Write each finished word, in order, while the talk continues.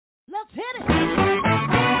Let's hit it.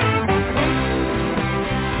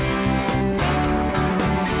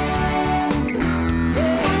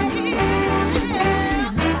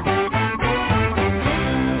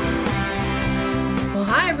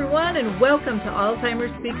 And welcome to Alzheimer's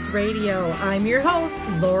Speaks Radio. I'm your host,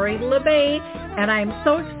 Lori LeBay, and I'm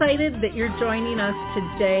so excited that you're joining us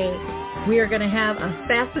today. We are going to have a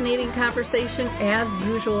fascinating conversation as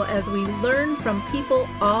usual as we learn from people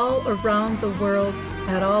all around the world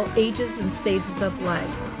at all ages and stages of life.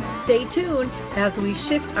 Stay tuned as we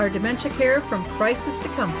shift our dementia care from crisis to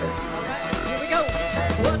comfort. All right, here we go.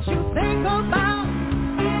 What you think about,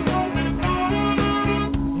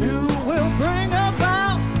 you will bring about.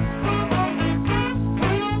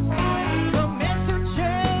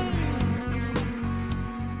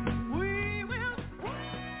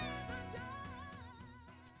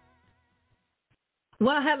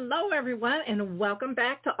 Well, hello, everyone, and welcome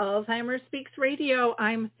back to Alzheimer's Speaks Radio.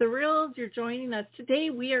 I'm thrilled you're joining us. Today,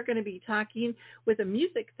 we are going to be talking with a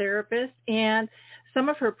music therapist and some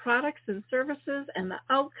of her products and services and the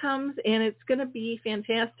outcomes, and it's going to be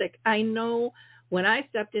fantastic. I know when I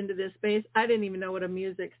stepped into this space, I didn't even know what a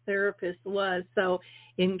music therapist was. So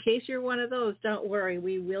in case you're one of those, don't worry.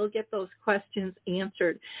 We will get those questions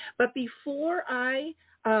answered. But before I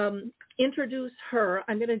introduce her,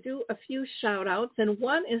 I'm going to do a few shout outs, and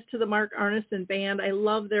one is to the Mark Arneson Band. I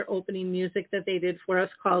love their opening music that they did for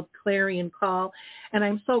us called Clarion Call, and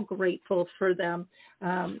I'm so grateful for them.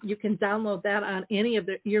 You can download that on any of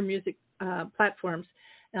your music platforms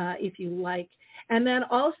if you like. And then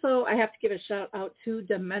also I have to give a shout out to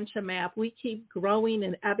Dementia Map. We keep growing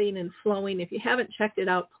and ebbing and flowing. If you haven't checked it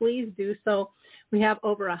out, please do so. We have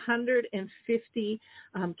over 150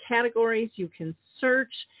 categories you can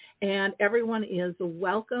search, and everyone is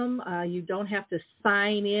welcome. You don't have to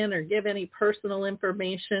sign in or give any personal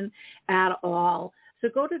information at all. So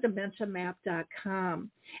go to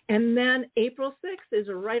dementiamap.com. And then April 6th is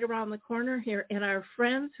right around the corner here, and our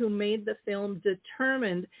friends who made the film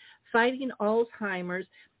Determined, Fighting Alzheimer's,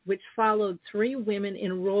 which followed 3 women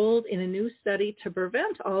enrolled in a new study to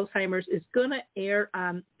prevent Alzheimer's, is going to air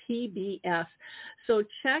on PBS. So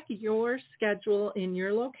check your schedule in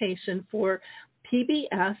your location for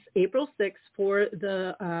PBS April 6th for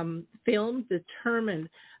the film Determined,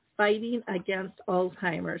 Fighting Against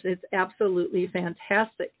Alzheimer's. It's absolutely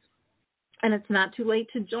fantastic. And it's not too late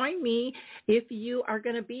to join me if you are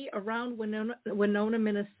going to be around Winona,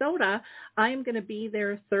 Minnesota. I'm going to be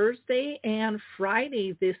there Thursday and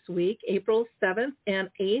Friday this week, April 7th and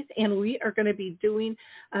 8th, and we are going to be doing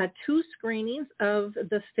 2 screenings of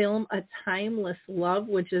the film A Timeless Love,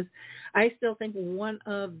 which is, I still think, one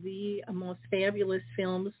of the most fabulous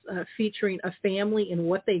films featuring a family and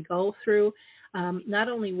what they go through. Not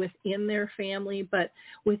only within their family, but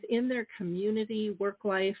within their community, work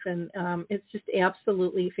life, and it's just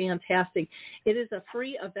absolutely fantastic. It is a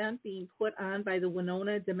free event being put on by the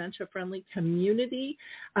Winona Dementia Friendly Community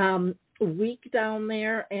week down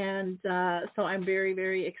there, and so I'm very,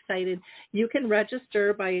 very excited. You can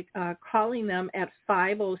register by calling them at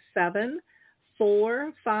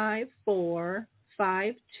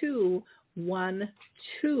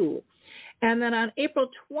 507-454-5212. And then on April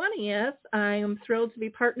 20th, I am thrilled to be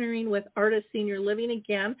partnering with Artist Senior Living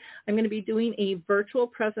again. I'm going to be doing a virtual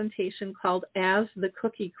presentation called As the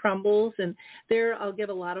Cookie Crumbles, and there I'll give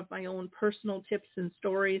a lot of my own personal tips and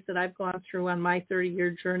stories that I've gone through on my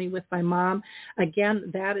 30-year journey with my mom. Again,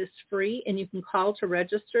 that is free, and you can call to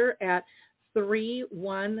register at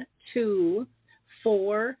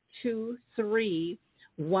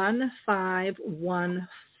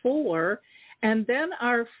 312-423-1514. And then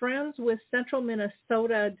our friends with Central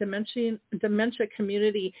Minnesota Dementia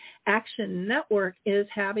Community Action Network is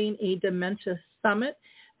having a Dementia Summit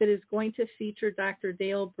that is going to feature Dr.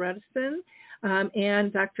 Dale Bredesen,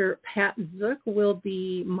 and Dr. Pat Zook will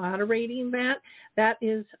be moderating that. That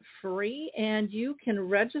is free, and you can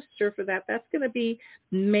register for that. That's going to be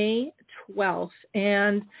May 12th.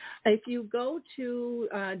 And if you go to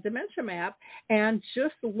Dementia Map and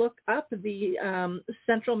just look up the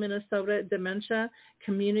Central Minnesota Dementia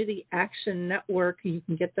Community Action Network, you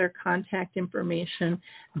can get their contact information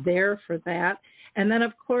there for that. And then,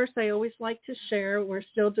 of course, I always like to share, we're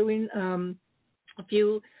still doing a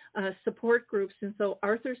few support groups. And so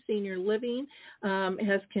Arthur Senior Living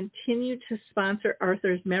has continued to sponsor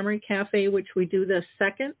Arthur's Memory Cafe, which we do the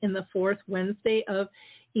second and the fourth Wednesday of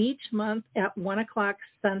each month at 1 o'clock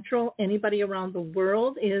Central. Anybody around the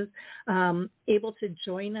world is able to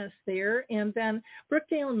join us there. And then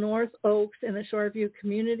Brookdale North Oaks and the Shoreview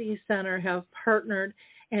Community Center have partnered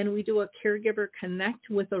and we do a Caregiver Connect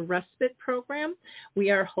with a respite program.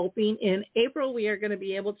 We are hoping in April we are going to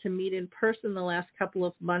be able to meet in person. The last couple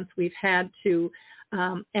of months we've had to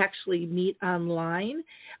actually meet online.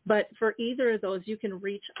 But for either of those, you can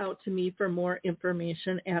reach out to me for more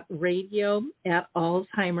information at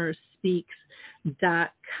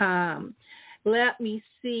radio@alzheimersspeaks.com. Let me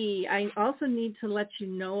see. I also need to let you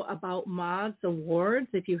know about Maud's Awards.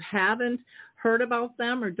 If you haven't heard about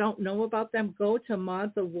them or don't know about them, go to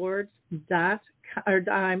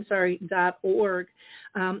maudsawards.org.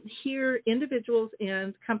 Here, individuals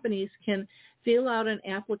and companies can fill out an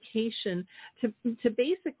application to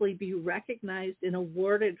basically be recognized and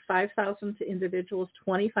awarded $5,000 to individuals,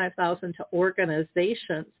 $25,000 to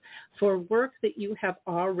organizations for work that you have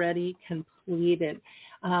already completed.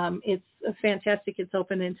 It's fantastic. It's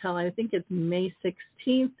open until I think it's May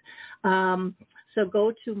 16th. So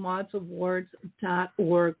go to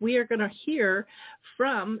maudsawards.org. We are going to hear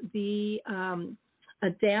from the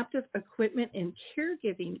Adaptive Equipment and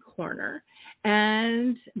Caregiving Corner,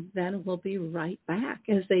 and then we'll be right back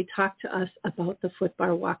as they talk to us about the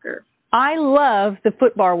footbar walker. I love the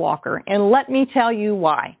footbar walker, and let me tell you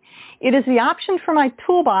why. It is the option for my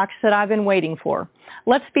toolbox that I've been waiting for.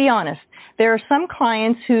 Let's be honest. There are some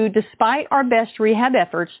clients who, despite our best rehab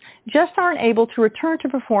efforts, just aren't able to return to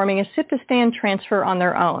performing a sit-to-stand transfer on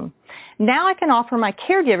their own. Now I can offer my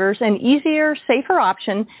caregivers an easier, safer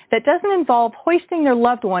option that doesn't involve hoisting their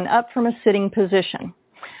loved one up from a sitting position.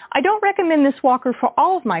 I don't recommend this walker for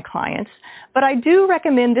all of my clients, but I do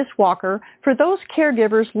recommend this walker for those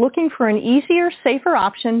caregivers looking for an easier, safer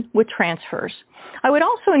option with transfers. I would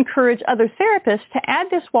also encourage other therapists to add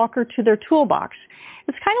this walker to their toolbox.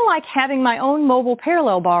 It's kind of like having my own mobile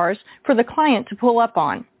parallel bars for the client to pull up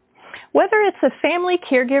on. Whether it's a family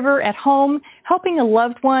caregiver at home helping a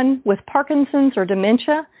loved one with Parkinson's or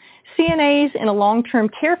dementia, CNAs in a long-term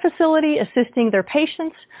care facility assisting their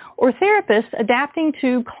patients, or therapists adapting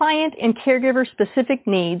to client and caregiver-specific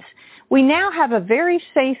needs, we now have a very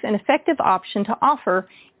safe and effective option to offer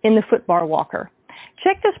in the footbar walker.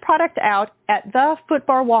 Check this product out at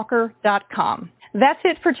thefootbarwalker.com. That's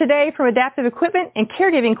it for today from Adaptive Equipment and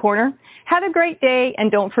Caregiving Corner. Have a great day,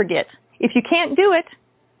 and don't forget, if you can't do it,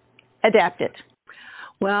 adapt it.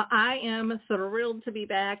 Well, I am thrilled to be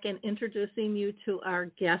back and introducing you to our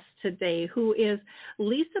guest today, who is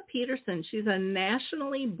Lisa Peterson. She's a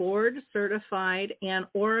nationally board certified and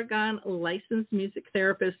Oregon licensed music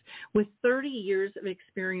therapist with 30 years of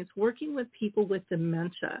experience working with people with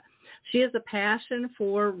dementia. She has a passion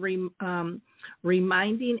for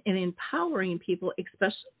reminding and empowering people,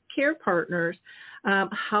 especially care partners,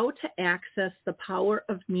 how to access the power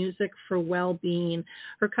of music for well-being.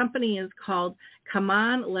 Her company is called Come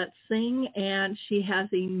On, Let's Sing, and she has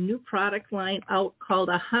a new product line out called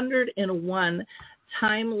 101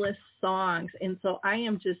 Timeless Songs. And so I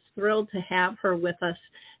am just thrilled to have her with us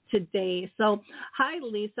today. So, hi,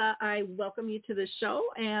 Lisa. I welcome you to the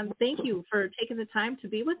show, and thank you for taking the time to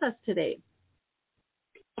be with us today.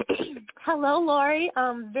 Hello, Lori.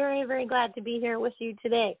 I'm very, very glad to be here with you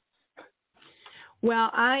today.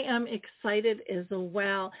 Well, I am excited as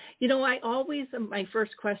well. You know, my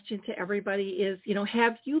first question to everybody is,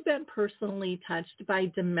 have you been personally touched by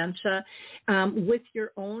dementia with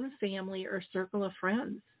your own family or circle of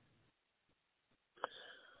friends?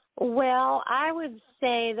 Well, I would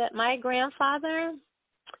say that my grandfather,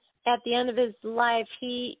 at the end of his life,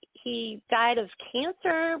 he died of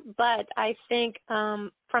cancer, but I think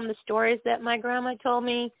from the stories that my grandma told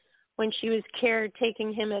me, when she was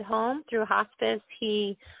caretaking him at home through hospice,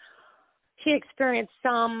 he experienced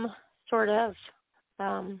some sort of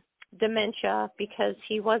dementia because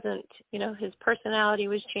he wasn't, his personality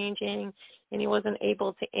was changing and he wasn't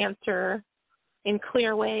able to answer in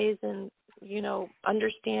clear ways and,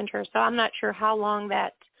 understand her. So I'm not sure how long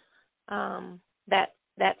that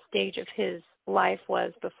stage of his life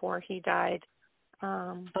was before he died.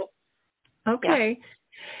 Okay.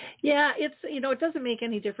 Yeah, it's, it doesn't make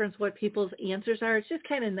any difference what people's answers are. It's just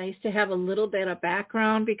kind of nice to have a little bit of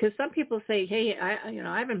background because some people say, hey,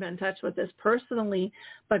 I haven't been in touch with this personally,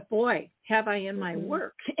 but boy, have I in my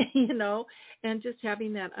work, and just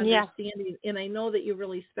having that understanding. Yeah. And I know that you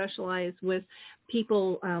really specialize with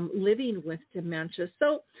people living with dementia.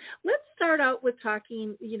 So let's start out with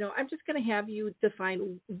talking, I'm just going to have you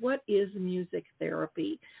define what is music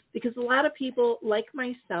therapy, because a lot of people like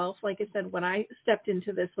myself, like I said, when I stepped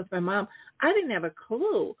into this with my mom, I didn't have a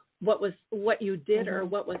clue what you did or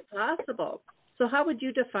what was possible. So how would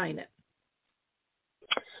you define it?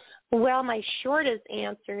 Well, my shortest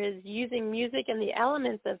answer is using music and the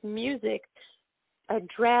elements of music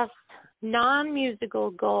address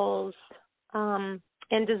non-musical goals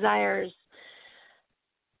and desires,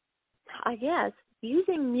 I guess,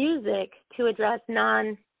 using music to address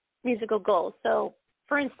non-musical goals. So,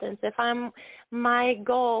 for instance, if my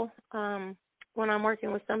goal when I'm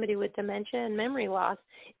working with somebody with dementia and memory loss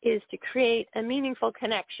is to create a meaningful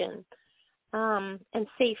connection and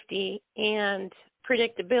safety and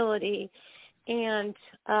predictability and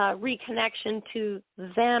reconnection to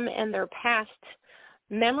them and their past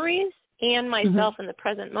memories and myself in the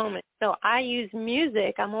present moment. So I use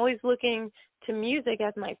music. I'm always looking to music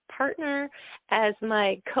as my partner, as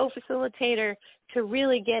my co-facilitator to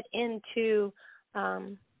really get into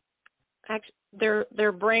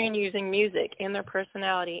their brain using music and their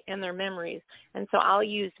personality and their memories. And so I'll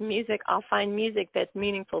use music. I'll find music that's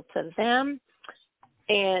meaningful to them,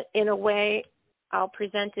 and in a way, I'll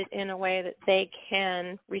present it in a way that they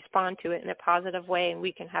can respond to it in a positive way, and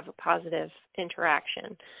we can have a positive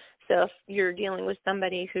interaction. So if you're dealing with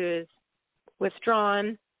somebody who's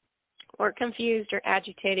withdrawn or confused or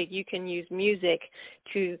agitated, you can use music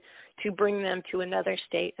to bring them to another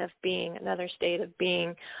state of being,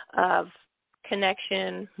 of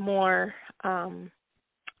connection, more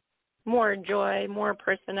joy, more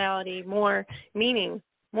personality, more meaning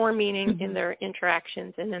in their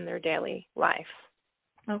interactions and in their daily life.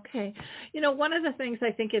 Okay. One of the things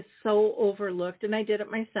I think is so overlooked, and I did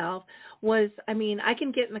it myself, was, I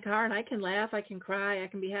can get in the car and I can laugh, I can cry, I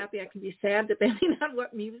can be happy, I can be sad, depending on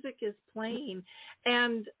what music is playing.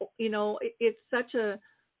 And, it's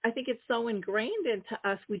I think it's so ingrained into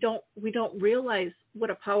us, we don't realize what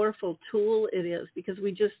a powerful tool it is, because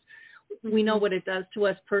we know what it does to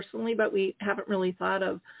us personally, but we haven't really thought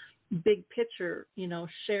of big picture,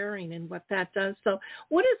 sharing and what that does. So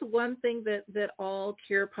what is one thing that all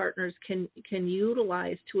care partners can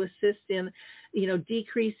utilize to assist in,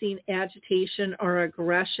 decreasing agitation or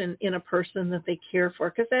aggression in a person that they care for?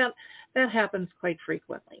 Because that happens quite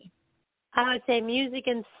frequently. I would say music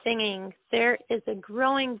and singing. There is a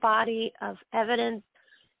growing body of evidence,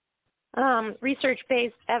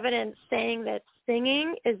 research-based evidence saying that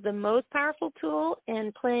singing is the most powerful tool,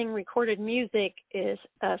 and playing recorded music is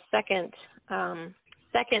a second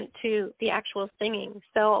to the actual singing.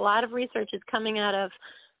 So a lot of research is coming out of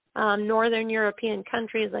northern European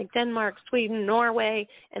countries like Denmark, Sweden, Norway,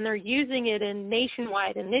 and they're using it in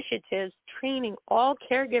nationwide initiatives, training all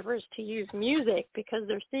caregivers to use music because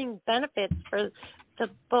they're seeing benefits for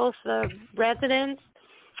both the residents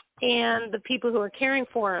and the people who are caring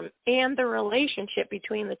for them, and the relationship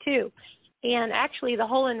between the two. And actually the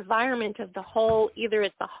whole environment of the whole, either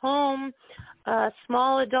it's a home, a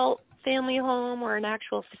small adult family home, or an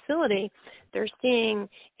actual facility, they're seeing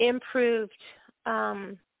improved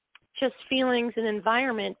just feelings and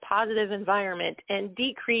environment, positive environment, and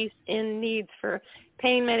decrease in needs for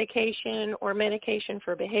pain medication or medication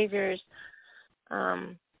for behaviors.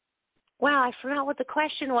 Wow, I forgot what the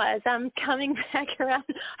question was. I'm coming back around.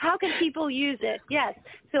 How can people use it? Yes.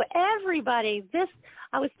 So everybody,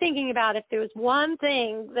 I was thinking about if there was one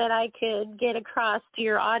thing that I could get across to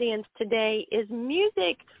your audience today is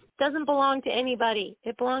music doesn't belong to anybody.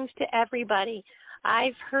 It belongs to everybody.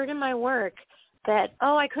 I've heard in my work that,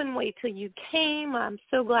 I couldn't wait till you came. I'm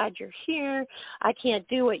so glad you're here. I can't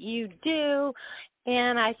do what you do.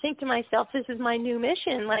 And I think to myself, this is my new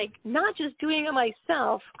mission, not just doing it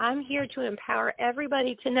myself. I'm here to empower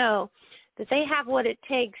everybody to know that they have what it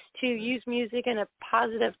takes to use music in a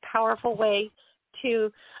positive, powerful way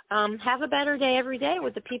to have a better day every day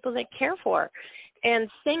with the people they care for. And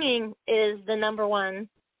singing is the number one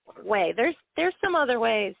way. There's some other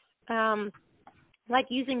ways, like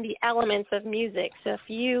using the elements of music. So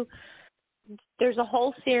there's a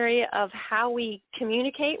whole series of how we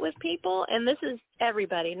communicate with people, and this is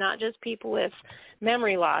everybody, not just people with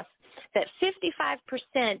memory loss, that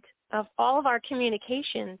 55% of all of our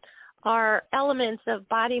communication are elements of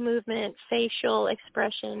body movement, facial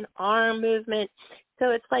expression, arm movement. So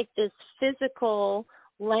it's like this physical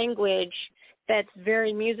language that's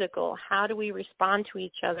very musical. How do we respond to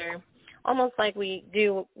each other? Almost like we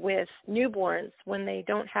do with newborns when they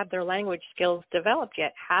don't have their language skills developed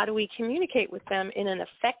yet. How do we communicate with them in an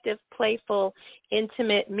effective, playful,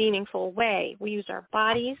 intimate, meaningful way? We use our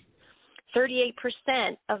bodies. 38%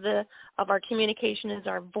 of our communication is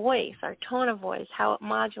our voice, our tone of voice, how it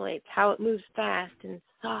modulates, how it moves fast and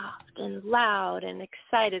soft and loud and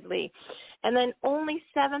excitedly. And then only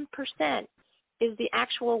 7% is the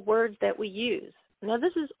actual words that we use. Now,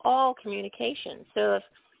 this is all communication. So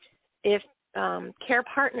if care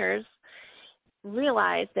partners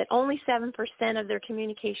realize that only 7% of their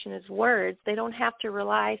communication is words, they don't have to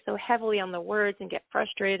rely so heavily on the words and get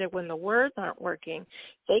frustrated when the words aren't working.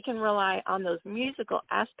 They can rely on those musical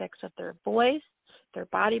aspects of their voice, their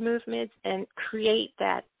body movements, and create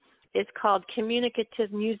that. It's called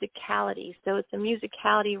communicative musicality. So it's a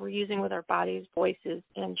musicality we're using with our bodies, voices,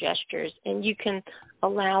 and gestures. And you can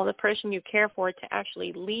allow the person you care for to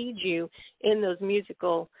actually lead you in those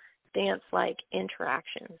musical dance-like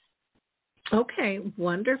interactions. Okay,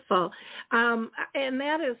 wonderful. And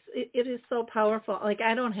that is, it is so powerful. Like,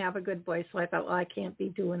 I don't have a good voice, so I thought, well, I can't be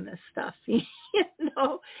doing this stuff,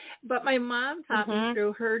 But my mom taught me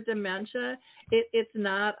through her dementia, it's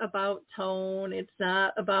not about tone, it's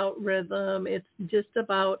not about rhythm, it's just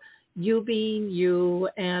about you being you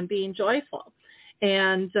and being joyful.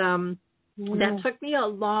 And that took me a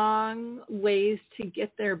long ways to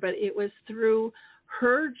get there, but it was through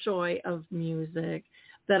her joy of music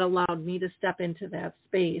that allowed me to step into that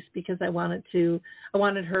space, because I wanted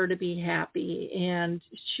her to be happy, and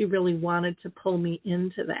she really wanted to pull me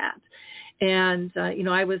into that. And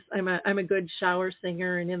I'm a good shower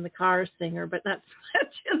singer and in the car singer, but not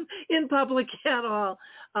so much in public at all.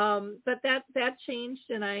 But that changed,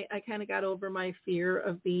 and I kind of got over my fear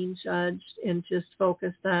of being judged and just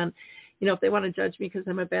focused on, if they want to judge me because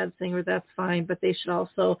I'm a bad singer, that's fine, but they should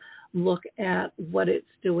also look at what it's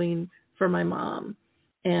doing for my mom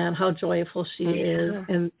and how joyful she is,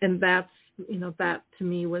 and that's, that to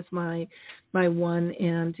me was my one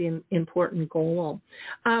and important goal.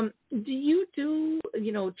 Do you do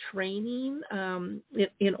training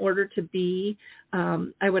in order to be?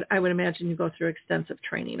 I would imagine you go through extensive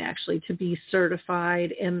training actually to be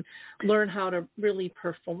certified and learn how to really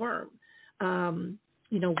perform,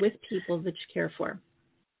 with people that you care for.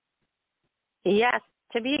 Yes,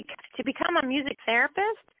 to become a music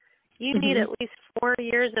therapist, you need at least 4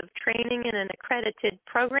 years of training in an accredited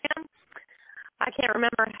program. I can't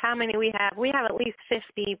remember how many we have. We have at least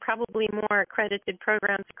 50, probably more accredited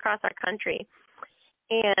programs across our country.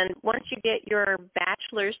 And once you get your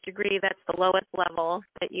bachelor's degree, that's the lowest level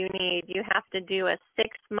that you need. You have to do a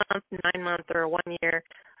 6-month, 9-month, or a 1-year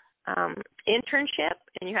internship,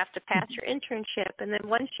 and you have to pass your internship. And then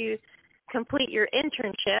once you complete your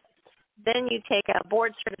internship, then you take a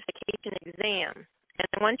board certification exam. And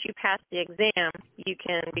then once you pass the exam, you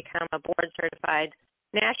can become a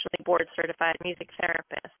nationally board-certified music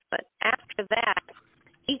therapist. But after that,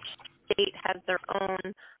 each state has their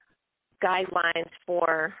own guidelines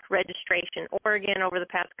for registration. Oregon, over the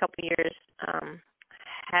past couple of years,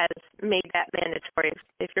 has made that mandatory.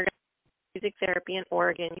 If you're going to do music therapy in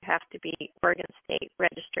Oregon, you have to be Oregon State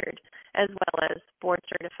registered as well as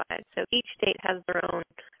board-certified. So each state has their own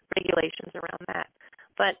regulations around that.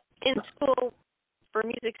 But in school, for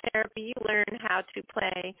music therapy, you learn how to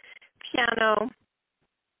play piano,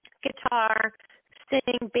 guitar,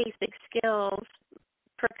 sing, basic skills,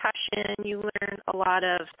 percussion. You learn a lot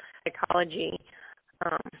of psychology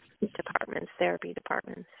departments, therapy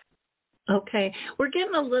departments. Okay. We're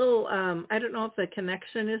getting a little, I don't know if the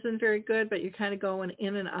connection isn't very good, but you're kind of going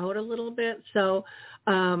in and out a little bit. So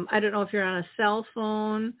I don't know if you're on a cell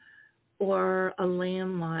phone or a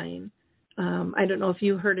landline. I don't know if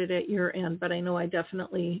you heard it at your end, but I know I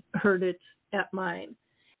definitely heard it at mine.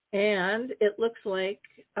 And it looks like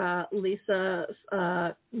Lisa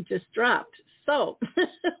just dropped. So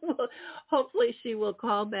hopefully she will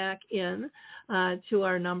call back in to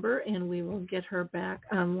our number, and we will get her back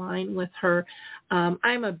online with her.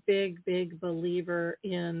 I'm a big, big believer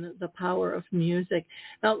in the power of music.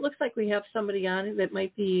 Now, it looks like we have somebody on that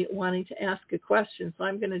might be wanting to ask a question, so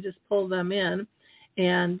I'm going to just pull them in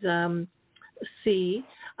and see.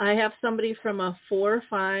 I have somebody from a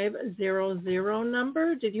 4500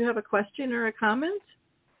 number. Did you have a question or a comment?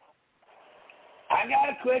 I got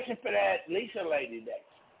a question for that Lisa lady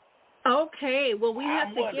there. Okay. Well, we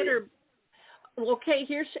have to get her. Okay,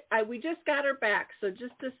 we just got her back, so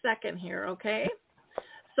just a second here, okay?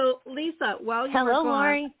 So, Lisa, while you were gone,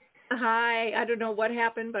 Lori. Hi. I don't know what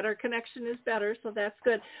happened, but our connection is better, so that's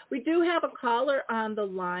good. We do have a caller on the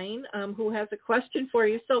line who has a question for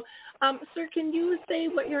you. So, sir, can you say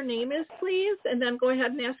what your name is, please, and then go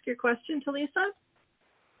ahead and ask your question to Lisa?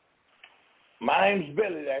 My name's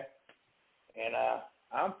Billy there, and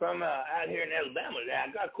I'm from out here in Alabama. Now,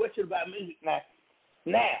 I got a question about music now.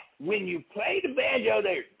 Now, when you play the banjo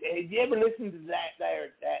there, have you ever listened to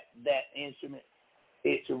that instrument?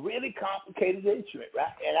 It's a really complicated instrument, right?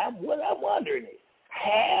 And what I'm wondering is,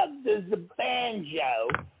 how does the banjo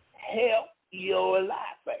help your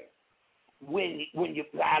life there? When you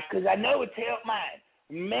play, because I know it's helped mine.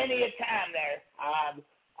 Many a time there, I've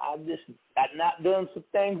not done some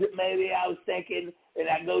things that maybe I was thinking, and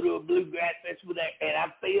I go to a bluegrass festival there, and I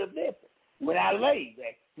feel different when I leave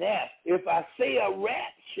there. Now, if I see a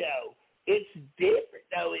rap show, it's different,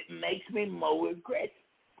 though. It makes me more aggressive.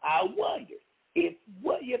 I wonder if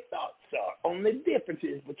on the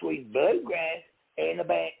differences between bluegrass and the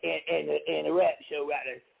band and the rap show right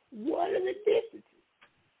there. What are the differences?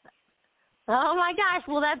 Oh, my gosh.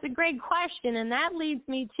 Well, that's a great question, and that leads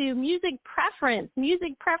me to music preference.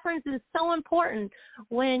 Music preference is so important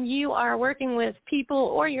when you are working with people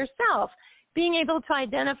or yourself. Being able to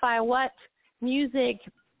identify what music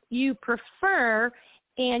you prefer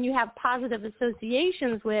and you have positive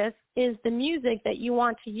associations with is the music that you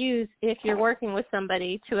want to use if you're working with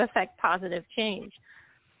somebody to affect positive change.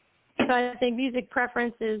 So I think music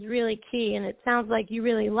preference is really key, and it sounds like you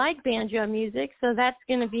really like banjo music, so that's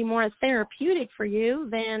going to be more therapeutic for you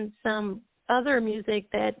than some other music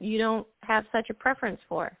that you don't have such a preference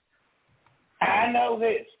for. I know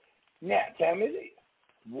this. Now, tell me this.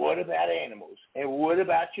 What about animals? And what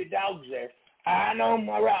about your dogs there? I know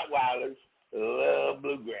my Rottweilers love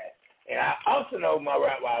bluegrass, and I also know my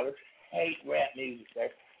Rottweilers hate rap music there.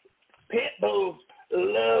 Pit bulls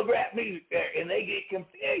love rap music there, and they get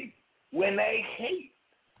confused when they hate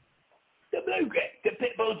the bluegrass. The pit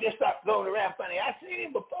bulls just start going around funny. I've seen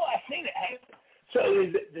it before. I've seen it happen. So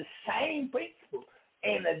is it the same principle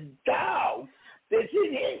and the dog that's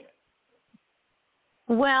in here?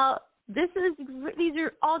 Well, these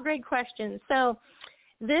are all great questions. So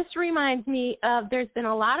this reminds me of there's been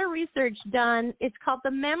a lot of research done. It's called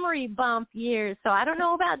the memory bump years. So I don't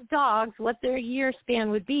know about dogs, what their year span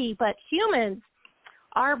would be, but humans,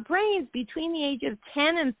 our brains between the age of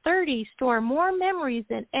 10 and 30 store more memories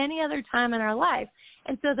than any other time in our life.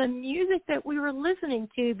 And so the music that we were listening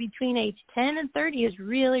to between age 10 and 30 is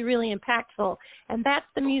really, really impactful. And that's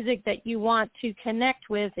the music that you want to connect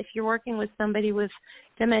with if you're working with somebody with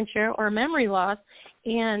dementia or memory loss.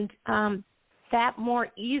 And that more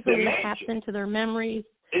easily taps into their memories.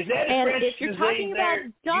 Is that a and French if you're talking disease about there?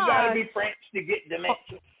 dogs, you got to be French to get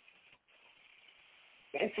dementia.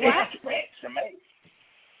 It sounds French to me.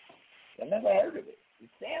 I've never heard of it. It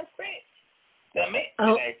sounds French.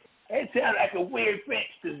 Dementia. It sounds like a weird French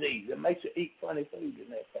disease that makes you eat funny food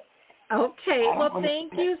and that stuff. Okay. Well,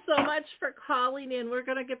 thank you so much for calling in. We're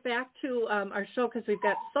going to get back to our show because we've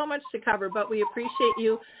got so much to cover, but we appreciate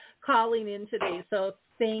you calling in today. So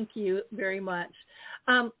thank you very much.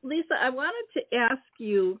 Lisa, I wanted to ask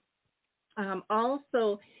you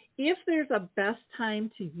also if there's a best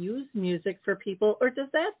time to use music for people, or does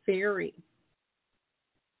that vary?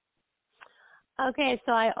 Okay,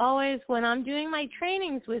 so I always, when I'm doing my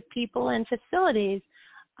trainings with people in facilities,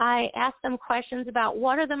 I ask them questions about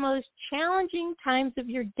what are the most challenging times of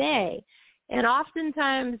your day. And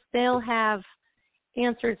oftentimes they'll have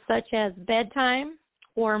answers such as bedtime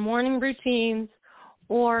or morning routines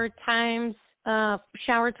or times,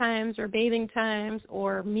 shower times or bathing times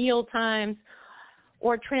or meal times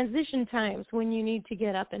or transition times when you need to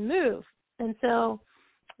get up and move. And so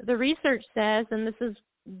the research says, and this is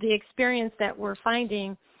the experience that we're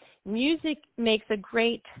finding, music makes a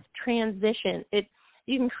great transition.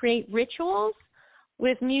 You can create rituals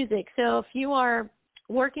with music. So if you are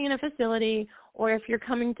working in a facility or if you're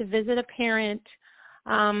coming to visit a parent,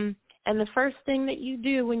 and the first thing that you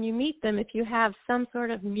do when you meet them, if you have some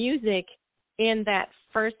sort of music in that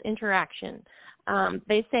first interaction,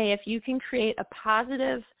 they say if you can create a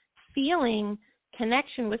positive feeling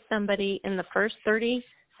connection with somebody in the first 30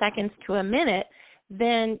 seconds to a minute,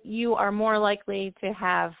 then you are more likely to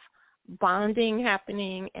have bonding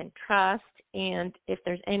happening and trust. And if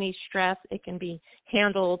there's any stress, it can be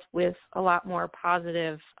handled with a lot more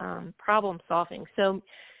positive problem solving. So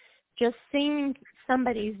just singing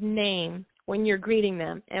somebody's name when you're greeting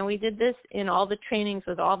them. And we did this in all the trainings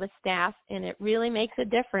with all the staff, and it really makes a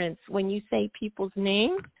difference when you say people's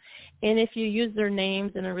names and if you use their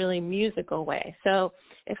names in a really musical way. So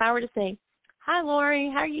if I were to say, "Hi, Lori,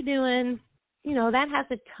 how are you doing?" That has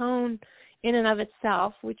a tone in and of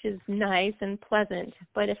itself, which is nice and pleasant.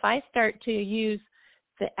 But if I start to use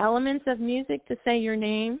the elements of music to say your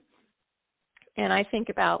name, and I think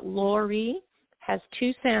about Lori has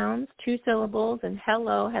 2 sounds, 2 syllables, and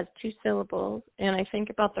hello has 2 syllables, and I think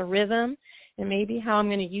about the rhythm and maybe how I'm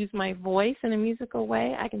going to use my voice in a musical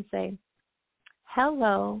way, I can say,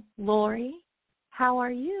 "Hello, Lori, how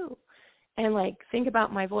are you?" And think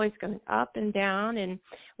about my voice going up and down. And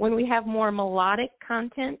when we have more melodic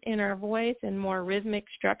content in our voice and more rhythmic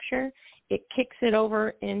structure, it kicks it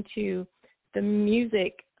over into the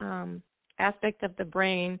music aspect of the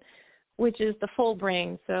brain, which is the full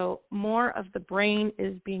brain. So more of the brain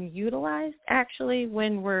is being utilized actually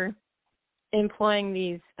when we're employing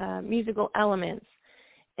these musical elements.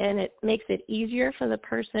 And it makes it easier for the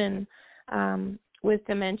person with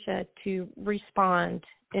dementia to respond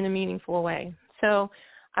in a meaningful way. So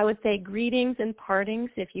I would say greetings and partings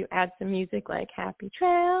if you add some music like happy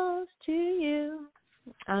trails to you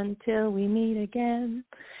until we meet again.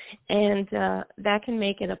 And that can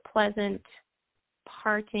make it a pleasant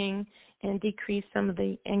parting and decrease some of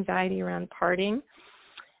the anxiety around parting.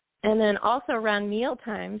 And then also around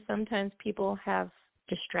mealtime, sometimes people have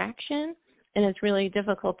distraction and it's really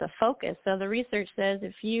difficult to focus. So the research says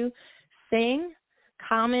if you sing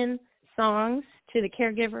common songs to the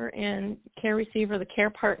caregiver and care receiver, the care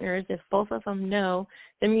partners, if both of them know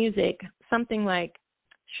the music, something like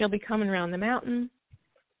She'll Be Coming Around the Mountain,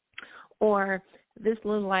 or This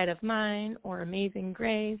Little Light of Mine, or Amazing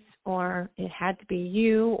Grace, or It Had to Be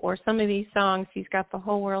You, or some of these songs, He's Got the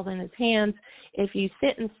Whole World in His Hands. If you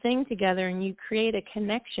sit and sing together and you create a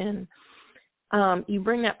connection, you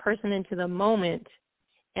bring that person into the moment,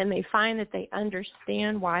 and they find that they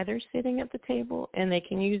understand why they're sitting at the table, and they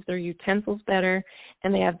can use their utensils better,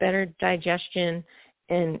 and they have better digestion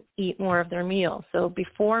and eat more of their meal. So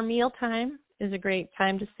before mealtime is a great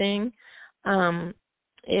time to sing.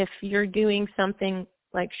 If you're doing something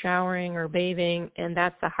like showering or bathing, and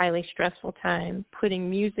that's a highly stressful time, putting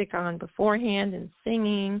music on beforehand and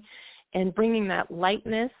singing and bringing that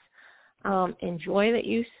lightness and joy that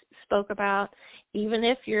you spoke about, even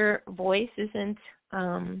if your voice isn't,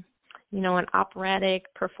 an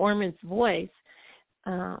operatic performance voice,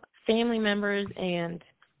 family members and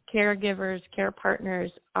caregivers, care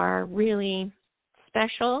partners are really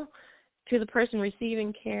special to the person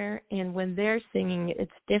receiving care, and when they're singing,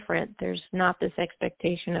 it's different. There's not this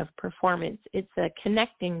expectation of performance. It's a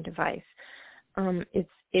connecting device.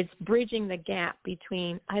 It's bridging the gap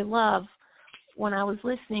between, I love when I was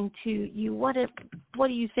listening to you, what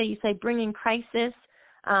do you say? You say bringing crisis,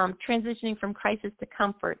 transitioning from crisis to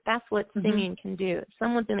comfort. That's what singing can do. If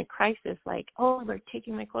someone's in a crisis, like, oh, they're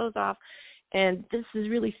taking my clothes off, and this is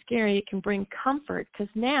really scary, it can bring comfort,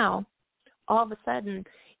 because now, all of a sudden,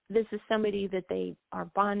 this is somebody that they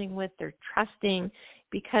are bonding with, they're trusting,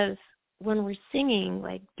 because when we're singing,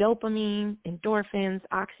 like dopamine, endorphins,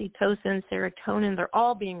 oxytocin, serotonin, they're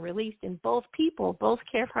all being released in both people, both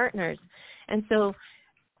care partners. And so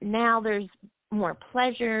now there's more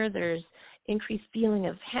pleasure, there's increased feeling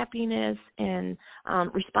of happiness and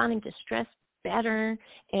responding to stress better,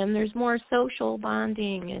 and there's more social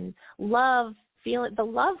bonding and love. The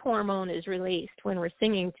love hormone is released when we're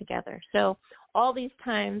singing together. So all these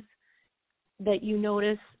times that you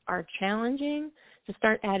notice are challenging, to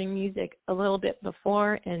start adding music a little bit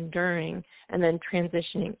before and during, and then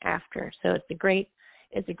transitioning after. So it's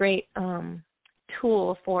a great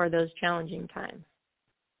tool for those challenging times.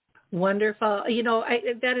 Wonderful.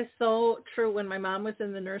 That is so true. When my mom was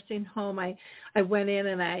in the nursing home, I went in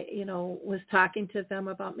and I was talking to them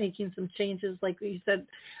about making some changes, like you said,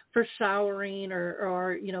 for showering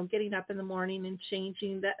or getting up in the morning and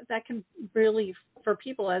changing. That can really, for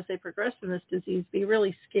people as they progress in this disease, be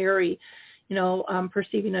really scary.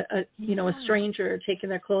 Perceiving a stranger taking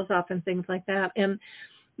their clothes off and things like that. And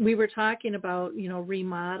we were talking about,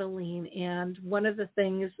 remodeling, and one of the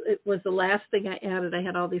things, it was the last thing I added. I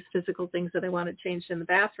had all these physical things that I wanted changed in the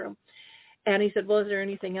bathroom. And he said, well, is there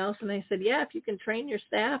anything else? And I said, yeah, if you can train your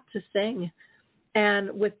staff to sing.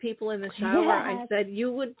 And with people in the shower, I said,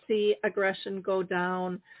 you would see aggression go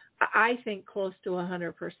down, I think, close to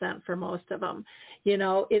 100% for most of them.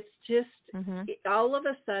 It's just, all of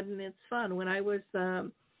a sudden, it's fun. When I was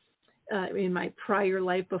in my prior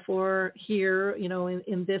life before here,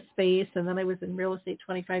 in this space, and then I was in real estate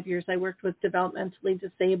 25 years. I worked with developmentally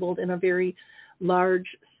disabled in a very large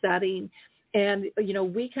setting. And,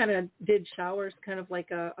 we kind of did showers kind of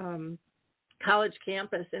like a college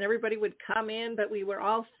campus, and everybody would come in, but we were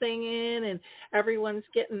all singing, and everyone's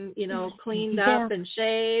getting, cleaned up and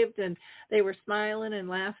shaved, and they were smiling and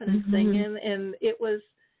laughing and singing. And it was,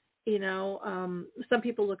 some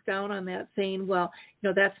people look down on that, saying, well,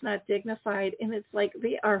 that's not dignified. And it's like,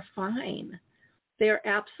 they are fine. They are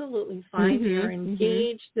absolutely fine. They are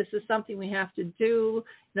engaged. This is something we have to do.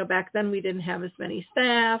 Back then we didn't have as many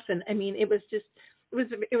staff. And I mean, it was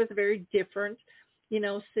a very different,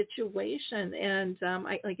 situation. And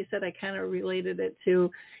like I said, I kind of related it to,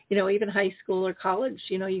 even high school or college.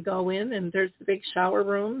 You go in and there's the big shower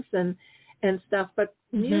rooms and stuff. But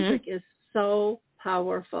music is so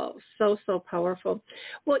powerful, so powerful.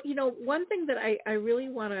 Well, one thing that I really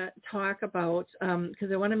want to talk about,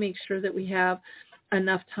 because I want to make sure that we have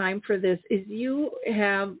enough time for this, is you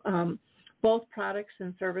have both products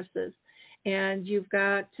and services. and you've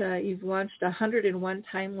launched 101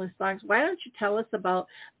 timeless songs. Why don't you tell us about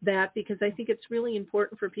that? Because I think it's really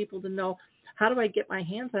important for people to know, how do I get my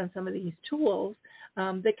hands on some of these tools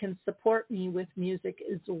that can support me with music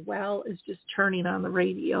as well as just turning on the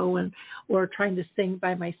radio or trying to sing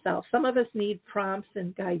by myself. Some of us need prompts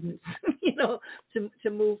and guidance, to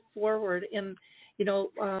move forward. And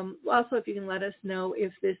also, if you can let us know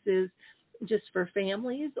if this is just for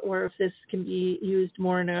families or if this can be used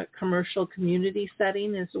more in a commercial community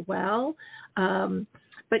setting as well.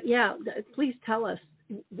 But yeah, please tell us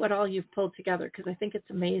what all you've pulled together, because I think it's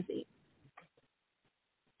amazing.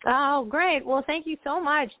 Oh, great. Well, thank you so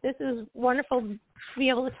much. This is wonderful to be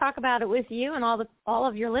able to talk about it with you and all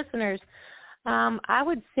of your listeners. I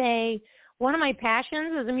would say one of my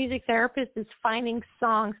passions as a music therapist is finding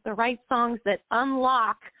songs, the right songs that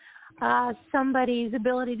unlock somebody's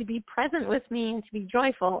ability to be present with me and to be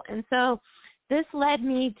joyful. And so this led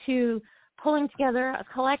me to pulling together a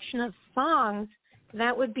collection of songs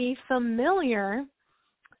that would be familiar.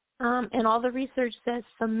 And all the research says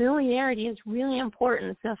familiarity is really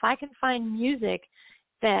important. So if I can find music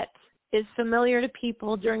that is familiar to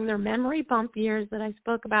people during their memory bump years that I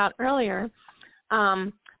spoke about earlier,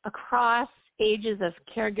 across ages of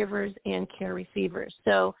caregivers and care receivers.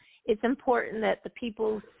 So it's important that the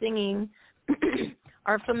people singing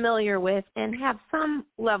are familiar with and have some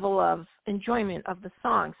level of enjoyment of the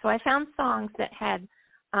song. So I found songs that had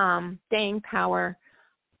staying power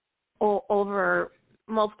over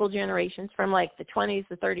multiple generations, from like the 20s,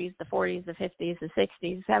 the 30s, the 40s, the 50s, the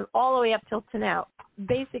 60s, all the way up till to now.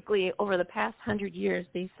 Basically, over the past 100 years,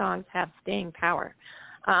 these songs have staying power.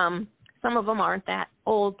 Some of them aren't that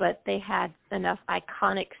old, but they had enough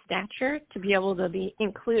iconic stature to be able to be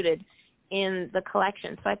included in the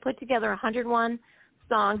collection. So I put together 101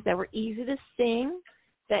 songs that were easy to sing,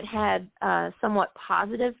 that had a somewhat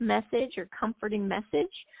positive message or comforting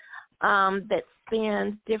message, that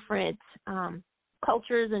spanned different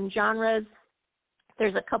cultures and genres.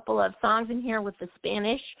 There's a couple of songs in here with the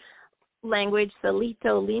Spanish language,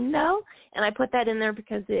 Solito Lindo, and I put that in there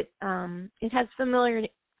because it has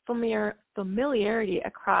familiarity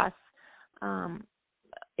across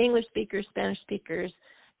English speakers, Spanish speakers,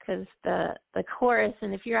 because the chorus,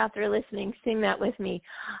 and if you're out there listening, sing that with me.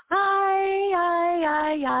 Ay, ay,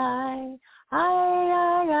 ay, ay, ay,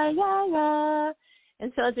 ay, ay, ay, ay.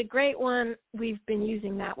 And so it's a great one. We've been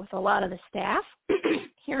using that with a lot of the staff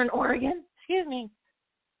here in Oregon. Excuse me.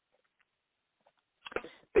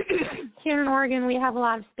 Here in Oregon, we have a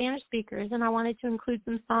lot of Spanish speakers, and I wanted to include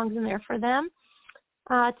some songs in there for them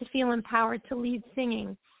to feel empowered to lead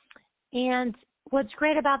singing. And what's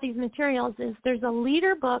great about these materials is there's a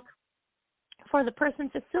leader book for the person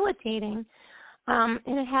facilitating, and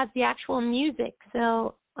it has the actual music.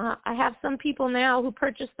 So I have some people now who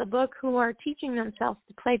purchased the book who are teaching themselves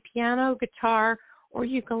to play piano, guitar, or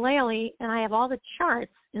ukulele, and I have all the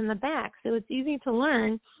charts in the back. So it's easy to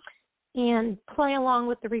learn and play along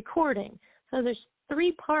with the recording. So there's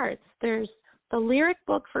 3 parts. There's the lyric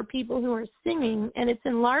book for people who are singing, and it's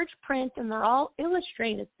in large print, and they're all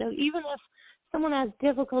illustrated. So even if someone has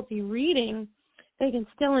difficulty reading, they can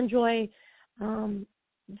still enjoy.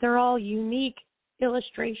 They're all unique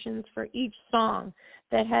illustrations for each song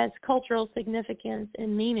that has cultural significance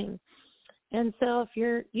and meaning. And so if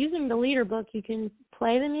you're using the leader book, you can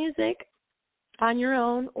play the music on your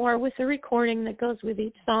own or with a recording that goes with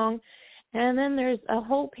each song. And then there's a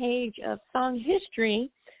whole page of song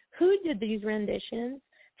history, who did these renditions,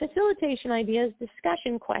 facilitation ideas,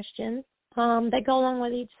 discussion questions that go along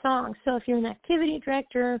with each song. So if you're an activity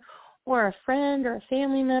director or a friend or a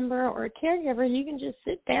family member or a caregiver, you can just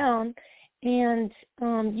sit down and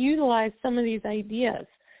utilize some of these ideas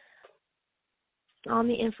on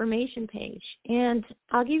the information page. And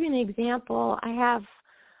I'll give you an example. I have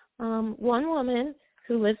one woman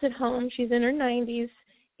who lives at home. She's in her 90s,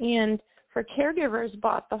 and her caregivers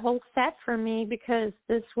bought the whole set for me because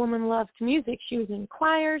this woman loved music. She was in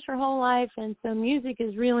choirs her whole life, and so music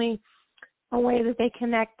is really a way that they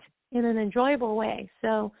connect in an enjoyable way.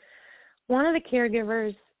 So one of the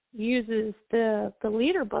caregivers uses the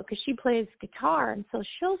leader book because she plays guitar, and so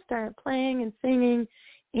she'll start playing and singing,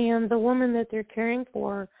 and the woman that they're caring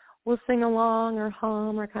for will sing along or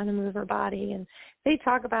hum or kind of move her body. And they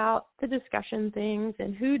talk about the discussion things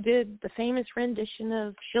and who did the famous rendition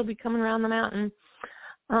of She'll Be Coming Around the Mountain,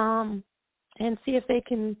 and see if they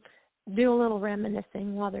can do a little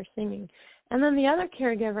reminiscing while they're singing. And then the other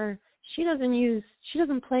caregiver, she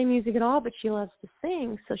doesn't play music at all, but she loves to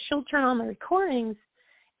sing, so she'll turn on the recordings,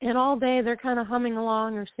 and all day they're kind of humming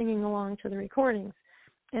along or singing along to the recordings.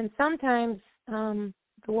 And sometimes the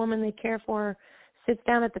woman they care for sits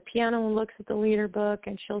down at the piano and looks at the leader book,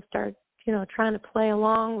 and she'll start, trying to play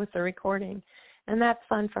along with the recording. And that's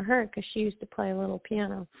fun for her because she used to play a little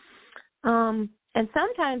piano. And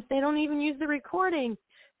sometimes they don't even use the recording.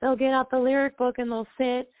 They'll get out the lyric book and they'll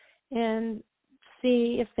sit and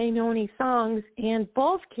see if they know any songs, and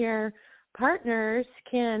both care partners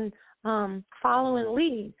can follow and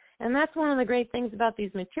lead. And that's one of the great things about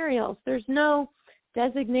these materials. There's no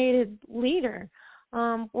designated leader.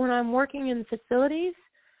 When I'm working in facilities,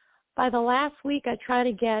 by the last week I try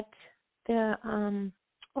to get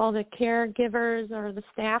all the caregivers or the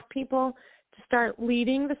staff people to start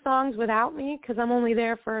leading the songs without me, because I'm only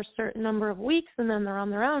there for a certain number of weeks and then they're on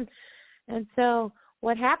their own. And so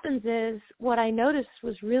what happens is, what I noticed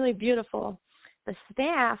was really beautiful. The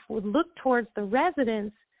staff would look towards the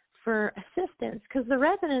residents for assistance, because the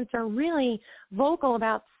residents are really vocal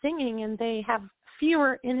about singing and they have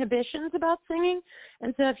fewer inhibitions about singing.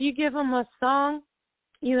 And so if you give them a song,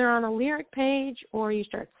 either on a lyric page, or you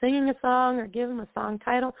start singing a song or give them a song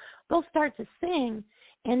title, they'll start to sing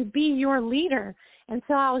and be your leader. And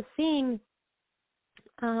so I was seeing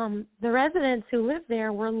the residents who live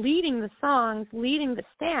there were leading the songs, leading the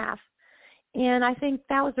staff. And I think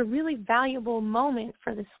that was a really valuable moment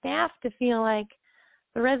for the staff to feel like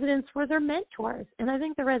the residents were their mentors. And I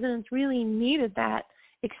think the residents really needed that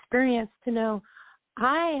experience to know,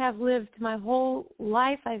 I have lived my whole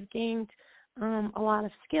life. I've gained a lot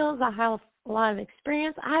of skills. I have a lot of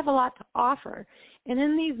experience. I have a lot to offer. And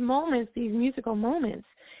in these moments, these musical moments,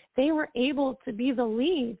 they were able to be the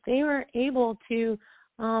lead. They were able to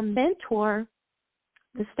mentor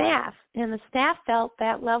the staff. And the staff felt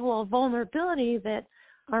that level of vulnerability that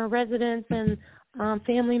our residents and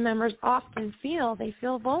family members often feel. They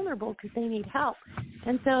feel vulnerable because they need help.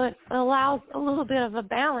 And so it allows a little bit of a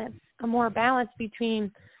balance, a more balance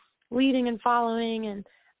between leading and following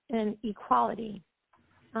and equality.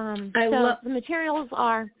 The materials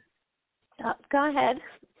are, go ahead.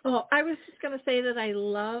 Oh, I was just going to say that I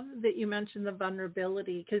love that you mentioned the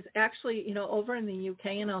vulnerability, because actually, over in the UK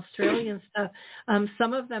and Australia and stuff,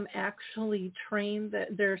 some of them actually train,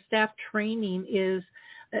 their staff training is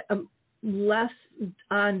less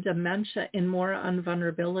on dementia and more on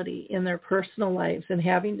vulnerability in their personal lives and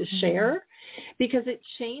having to share, because it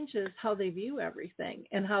changes how they view everything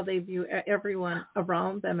and how they view everyone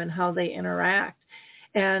around them and how they interact.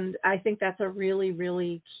 And I think that's a really,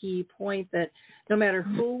 really key point, that no matter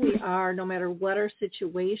who we are, no matter what our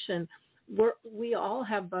situation, we all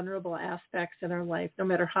have vulnerable aspects in our life, no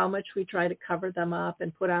matter how much we try to cover them up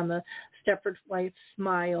and put on the Stepford Wife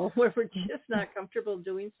smile where we're just not comfortable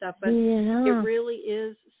doing stuff. But it really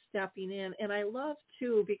is stepping in. And I love,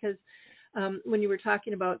 too, because when you were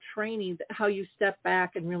talking about training, how you step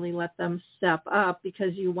back and really let them step up,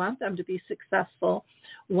 because you want them to be successful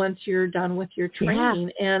once you're done with your training.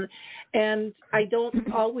 And I don't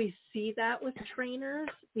always see that with trainers.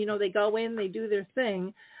 They go in, they do their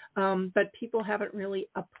thing, but people haven't really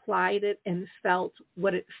applied it and felt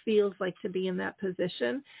what it feels like to be in that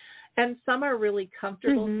position. And some are really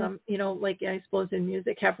comfortable. Some, like I suppose in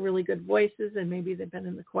music, have really good voices, and maybe they've been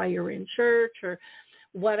in the choir in church or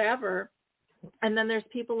whatever. And then there's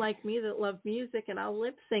people like me that love music, and I'll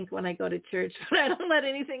lip sync when I go to church, but I don't let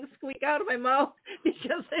anything squeak out of my mouth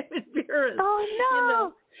because I'm embarrassed. Oh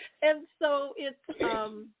no! And so it's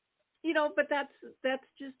but that's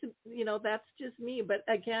just me. But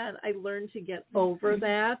again, I learned to get over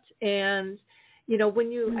that. And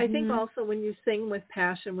when you, I think also when you sing with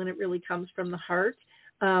passion, when it really comes from the heart,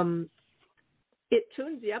 it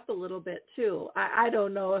tunes you up a little bit too. I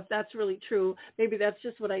don't know if that's really true. Maybe that's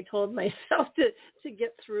just what I told myself to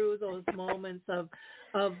get through those moments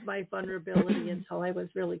of my vulnerability until I was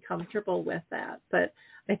really comfortable with that. But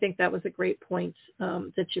I think that was a great point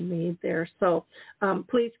that you made there. So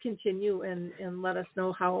please continue and let us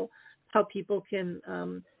know how people can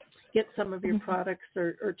get some of your products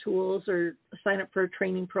or tools, or sign up for a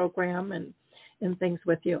training program and things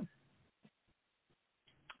with you.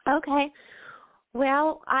 Okay.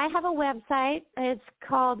 Well, I have a website. It's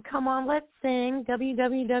called Come On Let's Sing,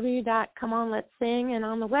 www.comeonletsing. And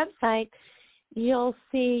on the website, you'll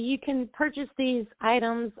see you can purchase these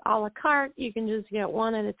items a la carte. You can just get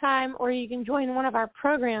one at a time, or you can join one of our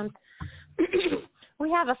programs.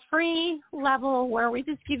 We have a free level where we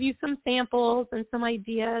just give you some samples and some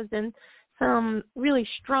ideas and some really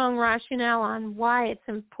strong rationale on why it's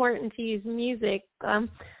important to use music.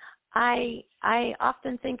 I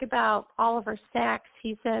often think about Oliver Sacks.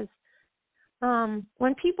 He says,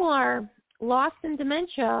 when people are lost in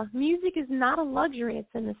dementia, music is not a luxury,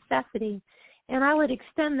 it's a necessity. And I would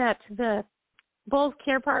extend that to both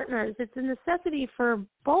care partners. It's a necessity for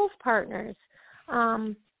both partners.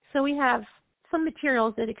 So we have some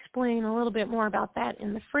materials that explain a little bit more about that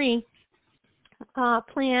in the free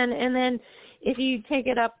plan. And then if you take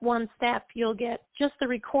it up one step, you'll get just the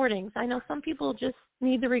recordings. I know some people just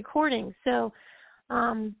need the recordings. So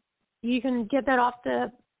you can get that off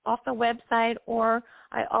the website, or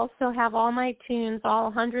I also have all my tunes, all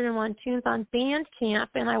 101 tunes on Bandcamp,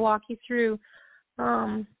 and I walk you through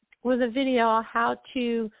with a video how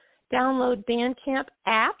to download Bandcamp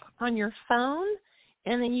app on your phone,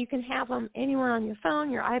 and then you can have them anywhere on your phone,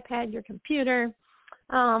 your iPad, your computer,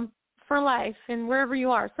 for life and wherever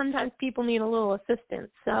you are. Sometimes people need a little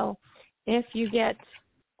assistance. So if you get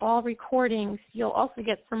all recordings, you'll also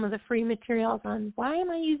get some of the free materials on why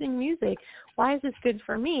am I using music? Why is this good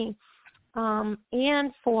for me?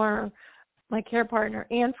 And for my care partner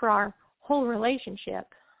and for our whole relationship.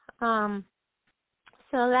 So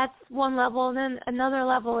that's one level. And then another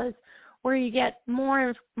level is where you get more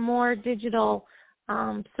and more digital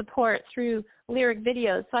support through lyric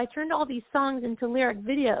videos. So I turned all these songs into lyric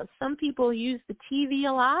videos. Some people use the TV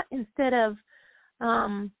a lot instead of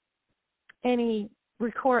any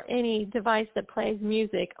device that plays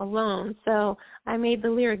music alone. So I made the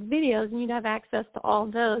lyric videos, and you'd have access to all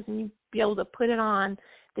those, and you'd be able to put it on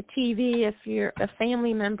the TV if you're a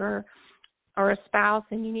family member or a spouse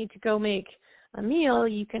and you need to go make a meal.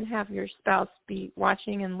 You can have your spouse be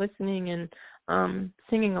watching and listening and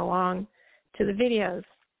singing along to the videos.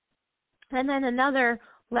 And then another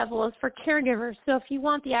level is for caregivers. So if you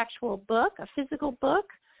want the actual book, a physical book,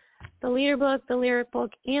 the leader book, the lyric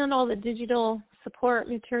book, and all the digital support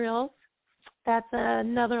materials, that's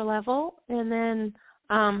another level. And then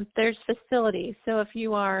there's facilities. So if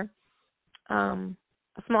you are a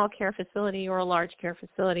small care facility or a large care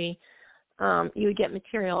facility, you would get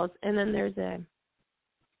materials. And then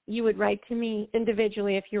you would write to me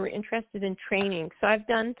individually if you were interested in training. So I've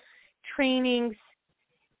done trainings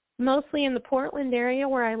mostly in the Portland area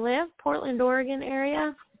where I live, Portland, Oregon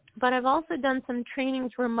area, but I've also done some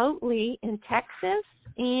trainings remotely in Texas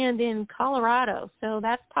and in Colorado. So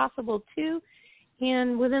that's possible too.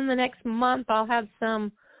 And within the next month, I'll have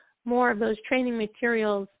some more of those training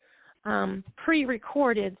materials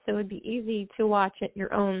pre-recorded, so it'd be easy to watch at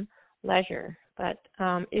your own leisure. But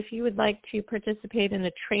if you would like to participate in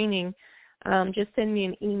a training, just send me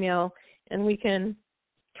an email, and we can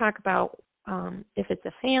talk about if it's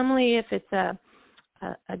a family, if it's a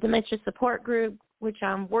dementia support group, which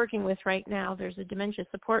I'm working with right now. There's a dementia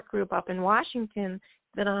support group up in Washington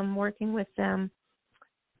that I'm working with them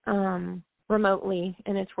remotely,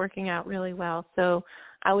 and it's working out really well. So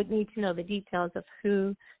I would need to know the details of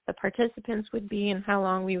who the participants would be and how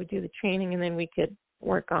long we would do the training, and then we could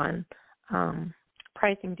work on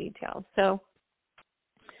pricing details. So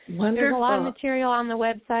wonderful. There's a lot of material on the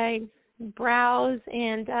website. Browse,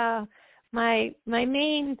 and my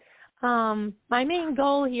main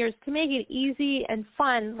goal here is to make it easy and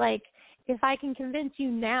fun. Like, if I can convince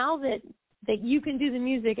you now that you can do the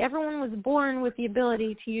music. Everyone was born with the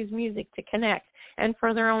ability to use music to connect and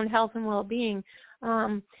for their own health and well-being.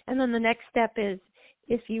 And then the next step is,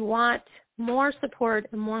 if you want more support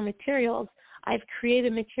and more materials, I've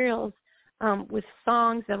created materials with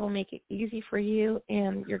songs that will make it easy for you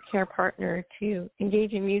and your care partner to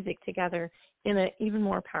engage in music together in an even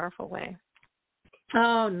more powerful way.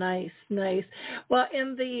 Oh, nice. Well,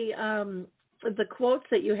 in the quotes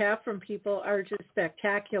that you have from people are just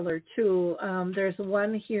spectacular, too. There's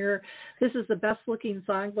one here. This is the best-looking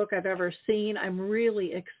songbook I've ever seen. I'm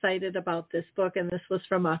really excited about this book, and this was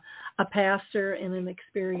from a pastor and an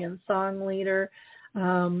experienced song leader.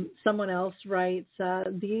 Someone else writes,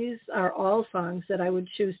 these are all songs that I would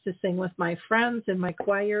choose to sing with my friends in my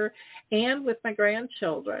choir and with my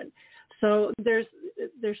grandchildren. So there's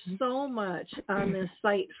so much on this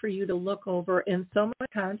site for you to look over, and so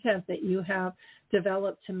much content that you have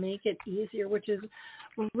developed to make it easier, which is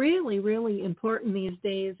really, really important these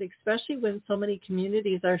days, especially when so many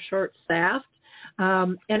communities are short-staffed.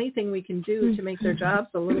 Anything we can do to make their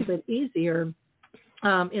jobs a little bit easier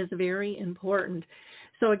is very important.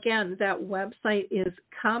 So again, that website is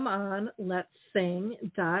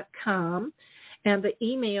comeonletsing.com, and the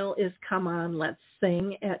email is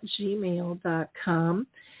comeonletsing@gmail.com.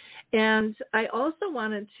 And I also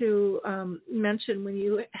wanted to mention, when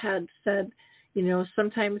you had said,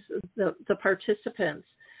 sometimes the participants,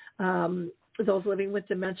 those living with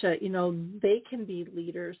dementia, they can be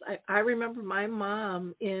leaders. I remember my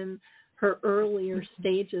mom in her earlier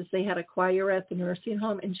stages, they had a choir at the nursing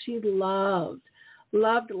home, and she loved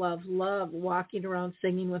walking around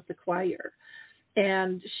singing with the choir.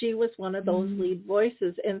 And she was one of those lead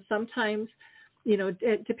voices. And sometimes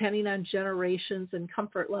depending on generations and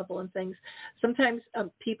comfort level and things, sometimes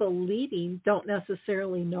people leading don't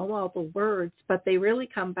necessarily know all the words, but they really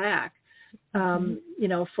come back,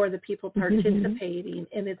 for the people participating,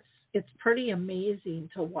 and it's pretty amazing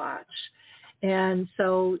to watch. And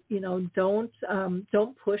so,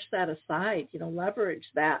 don't push that aside. Leverage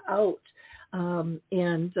that out,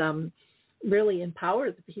 and really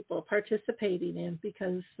empower the people participating in,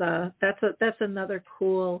 because that's another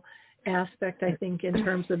cool aspect, I think, in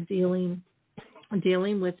terms of dealing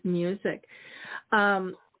with music.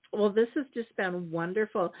 Well, this has just been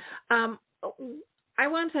wonderful. I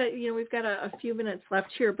want to, we've got a few minutes left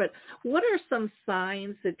here, but what are some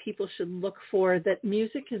signs that people should look for that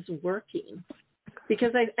music is working?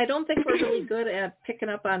 Because I don't think we're really good at picking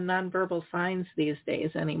up on nonverbal signs these days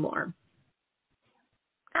anymore.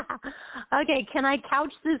 Okay, can I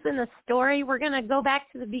couch this in a story? We're going to go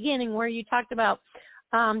back to the beginning where you talked about,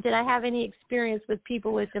 did I have any experience with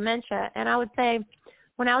people with dementia? And I would say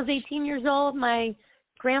when I was 18 years old, my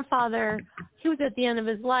grandfather, he was at the end of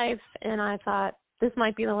his life, and I thought, this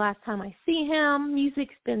might be the last time I see him.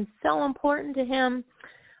 Music's been so important to him.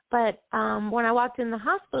 But when I walked in the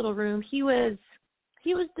hospital room, he was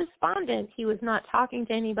despondent. He was not talking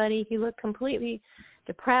to anybody. He looked completely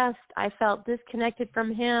depressed. I felt disconnected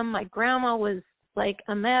from him. My grandma was like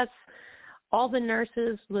a mess. All the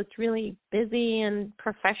nurses looked really busy and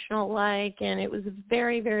professional-like, and it was a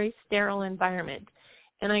very, very sterile environment.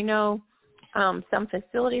 And I know some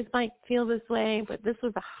facilities might feel this way, but this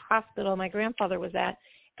was a hospital my grandfather was at.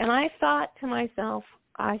 And I thought to myself,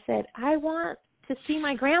 I said, I want to see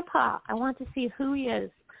my grandpa. I want to see who he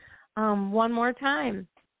is one more time.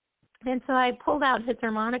 And so I pulled out his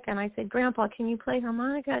harmonica, and I said, Grandpa, can you play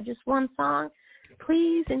harmonica, just one song,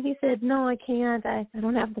 please? And he said, no, I can't. I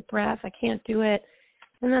don't have the breath. I can't do it.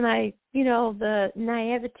 And then the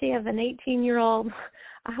naivety of an 18-year-old,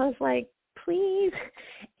 I was like, please.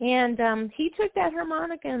 And he took that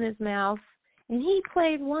harmonica in his mouth, and he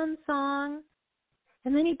played one song,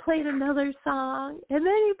 and then he played another song, and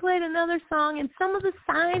then he played another song. And some of the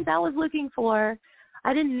signs I was looking for,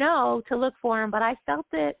 I didn't know to look for them, but I felt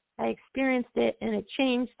it, I experienced it, and it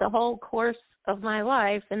changed the whole course of my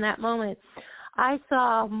life in that moment. I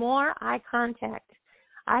saw more eye contact.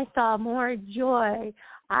 I saw more joy.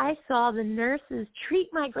 I saw the nurses treat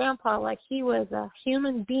my grandpa like he was a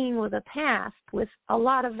human being with a past, with a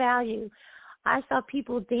lot of value. I saw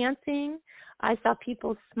people dancing. I saw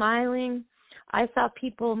people smiling. I saw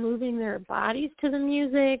people moving their bodies to the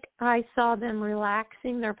music. I saw them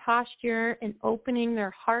relaxing their posture and opening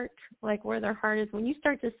their heart, like where their heart is. When you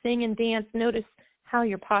start to sing and dance, notice how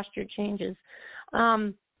your posture changes.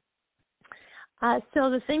 So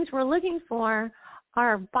the things we're looking for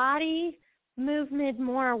are body movement,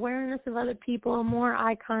 more awareness of other people, more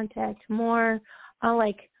eye contact, more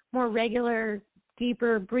regular,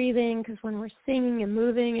 deeper breathing, because when we're singing and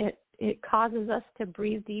moving, it causes us to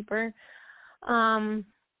breathe deeper.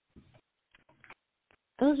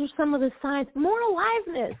 Those are some of the signs. More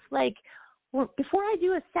aliveness. Like before I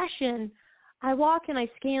do a session, I walk and I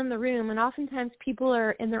scan the room, and oftentimes people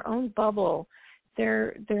are in their own bubble.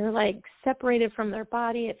 They're like separated from their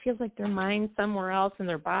body. It feels like their mind's somewhere else and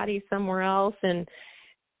their body's somewhere else, and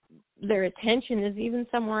their attention is even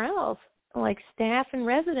somewhere else, like staff and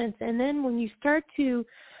residents. And then when you start to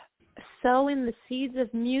sow in the seeds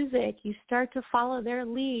of music, you start to follow their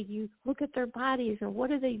lead. You look at their bodies and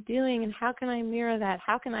what are they doing, and how can I mirror that?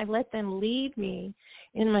 How can I let them lead me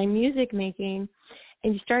in my music making?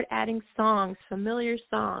 And you start adding songs, familiar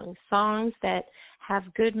songs, songs that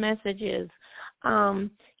have good messages.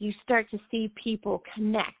 You start to see people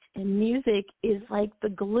connect, and music is like the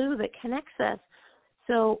glue that connects us.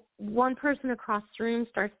 So one person across the room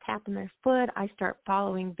starts tapping their foot. I start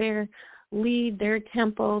following their lead, their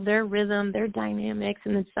tempo, their rhythm, their dynamics,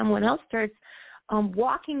 and then someone else starts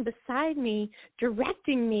walking beside me,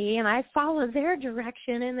 directing me, and I follow their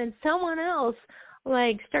direction, and then someone else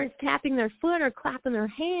starts tapping their foot or clapping their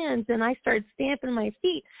hands, and I start stamping my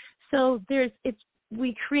feet. So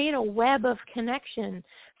we create a web of connection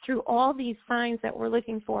through all these signs that we're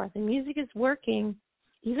looking for. The music is working,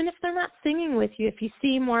 even if they're not singing with you. If you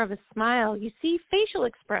see more of a smile, you see facial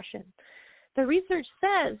expression. The research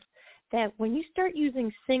says that when you start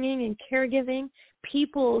using singing and caregiving,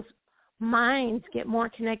 people's minds get more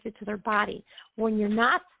connected to their body. When you're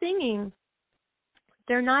not singing,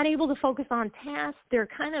 they're not able to focus on tasks. They're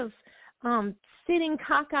kind of sitting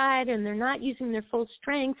cockeyed, and they're not using their full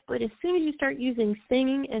strength. But as soon as you start using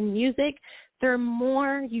singing and music, they're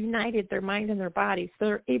more united, their mind and their body. So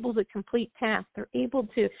they're able to complete tasks. They're able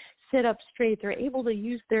to sit up straight. They're able to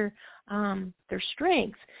use their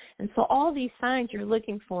strengths. And so all these signs you're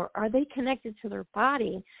looking for, are they connected to their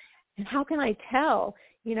body? And how can I tell?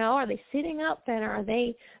 Are they sitting up better? Are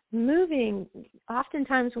they moving?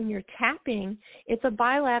 Oftentimes when you're tapping, it's a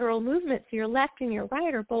bilateral movement. So your left and your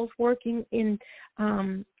right are both working in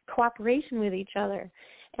cooperation with each other.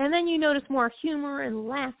 And then you notice more humor and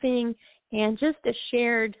laughing and just a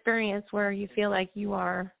shared experience where you feel like you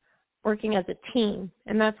are working as a team.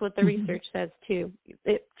 And that's what the research says too.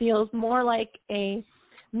 It feels more like a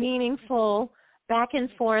meaningful back and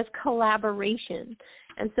forth collaboration.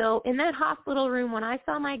 And so in that hospital room, when I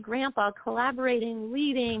saw my grandpa collaborating,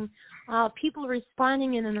 leading, people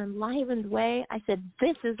responding in an enlivened way, I said,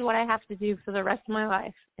 this is what I have to do for the rest of my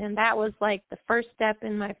life. And that was like the first step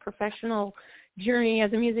in my professional journey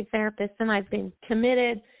as a music therapist. And I've been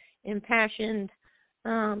committed, impassioned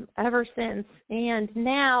ever since. And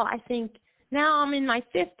now I'm in my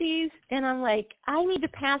 50s, and I'm like, I need to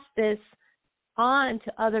pass this on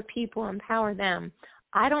to other people, empower them.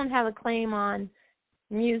 I don't have a claim on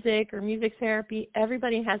music or music therapy.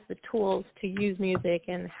 Everybody has the tools to use music,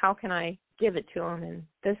 and how can I give it to them? And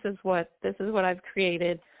this is what I've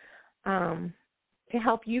created to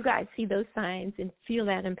help you guys see those signs and feel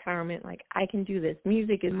that empowerment. Like, I can do this.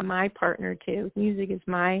 Music is my partner too. Music is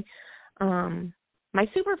my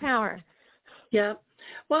superpower. Yeah.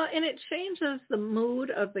 Well, and it changes the mood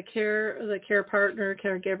of the care partner,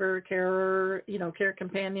 caregiver, carer, care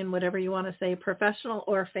companion, whatever you want to say, professional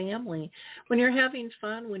or family. When you're having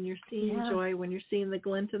fun, when you're seeing joy, when you're seeing the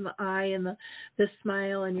glint in the eye and the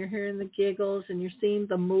smile, and you're hearing the giggles, and you're seeing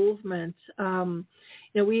the movement.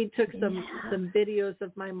 We took some videos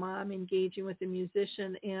of my mom engaging with a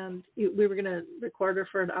musician, and we were going to record her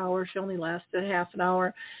for an hour. She only lasted half an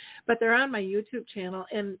hour. But they're on my YouTube channel,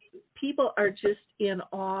 and people are just in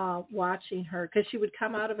awe watching her, because she would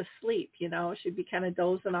come out of a sleep, she'd be kind of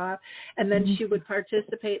dozing off, and then she would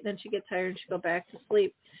participate, and then she'd get tired and she'd go back to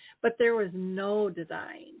sleep. But there was no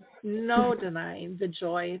denying the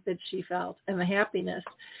joy that she felt and the happiness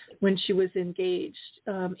when she was engaged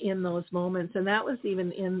in those moments. And that was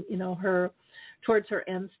even in, her towards her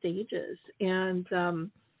end stages. And,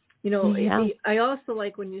 I also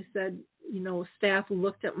like when you said, staff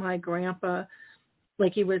looked at my grandpa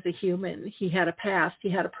like he was a human. He had a past. He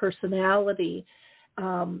had a personality,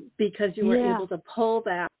 because you were able to pull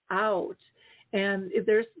that out. And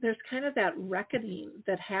there's kind of that reckoning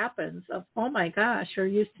that happens of, oh my gosh, or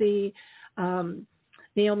you see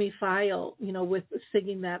Naomi Feil, with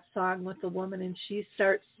singing that song with the woman, and she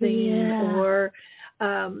starts singing, or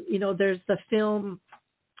there's the film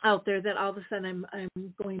out there that all of a sudden I'm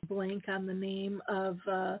going blank on the name of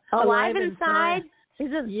Alive Inside.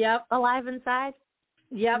 Is it Yep. Alive Inside?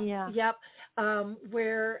 Yep. Yeah. Yep.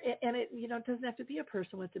 Where, and it, doesn't have to be a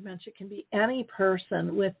person with dementia. It can be any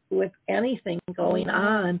person with anything going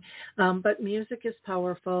on. But music is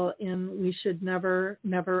powerful, and we should never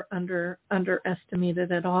underestimate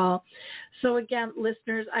it at all. So again,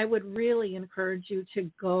 listeners, I would really encourage you to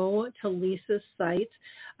go to Lisa's site,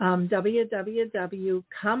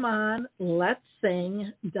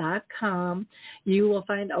 www.comeonletsing.com. You will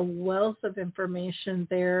find a wealth of information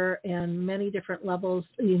there, and many different levels,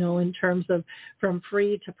 in terms of from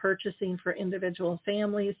free to purchasing for individual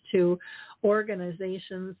families to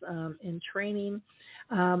organizations in training.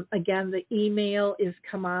 Again, the email is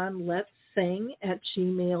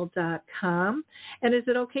comeonletsing@gmail.com. And is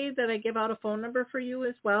it okay that I give out a phone number for you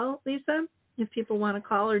as well, Lisa, if people want to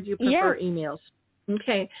call, or do you prefer emails?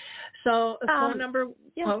 Okay. So a phone number.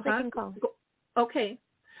 Yes, they can call. Okay.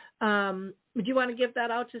 Would you want to give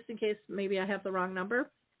that out just in case maybe I have the wrong number?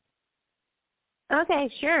 Okay,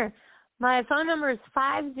 sure. My phone number is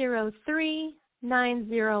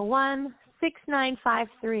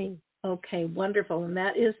 503-901-6953. Okay, wonderful. And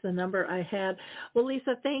that is the number I had. Well,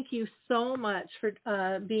 Lisa, thank you so much for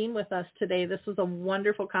being with us today. This was a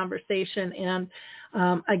wonderful conversation. And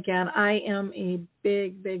again, I am a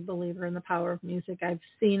big, big believer in the power of music. I've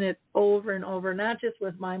seen it over and over, not just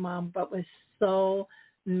with my mom, but with so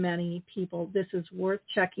many people. This is worth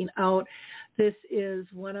checking out. This is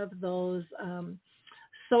one of those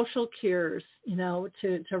social cures,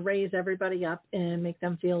 to raise everybody up and make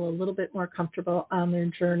them feel a little bit more comfortable on their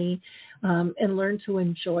journey, and learn to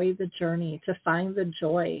enjoy the journey, to find the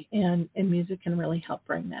joy, and music can really help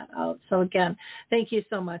bring that out. So again, thank you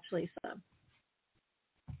so much, Lisa.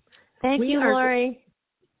 Thank you, Lori.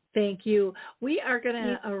 Thank you. We are going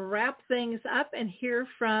to wrap things up and hear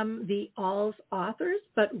from the All's authors,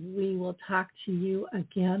 but we will talk to you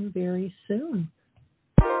again very soon.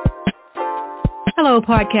 Hello,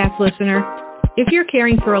 podcast listener. If you're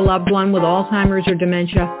caring for a loved one with Alzheimer's or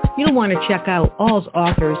dementia, you'll want to check out All's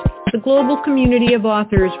Authors, the global community of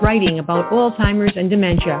authors writing about Alzheimer's and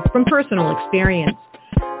dementia from personal experience.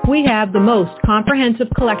 We have the most comprehensive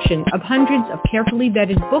collection of hundreds of carefully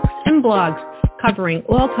vetted books and blogs covering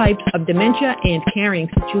all types of dementia and caring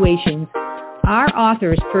situations. Our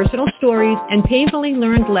authors' personal stories and painfully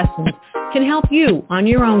learned lessons can help you on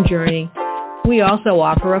your own journey. We also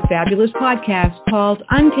offer a fabulous podcast called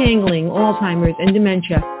Untangling Alzheimer's and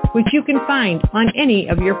Dementia, which you can find on any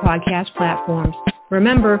of your podcast platforms.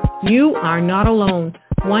 Remember, you are not alone.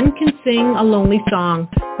 One can sing a lonely song,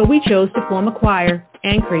 but we chose to form a choir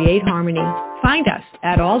and create harmony. Find us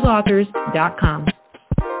at allsauthors.com.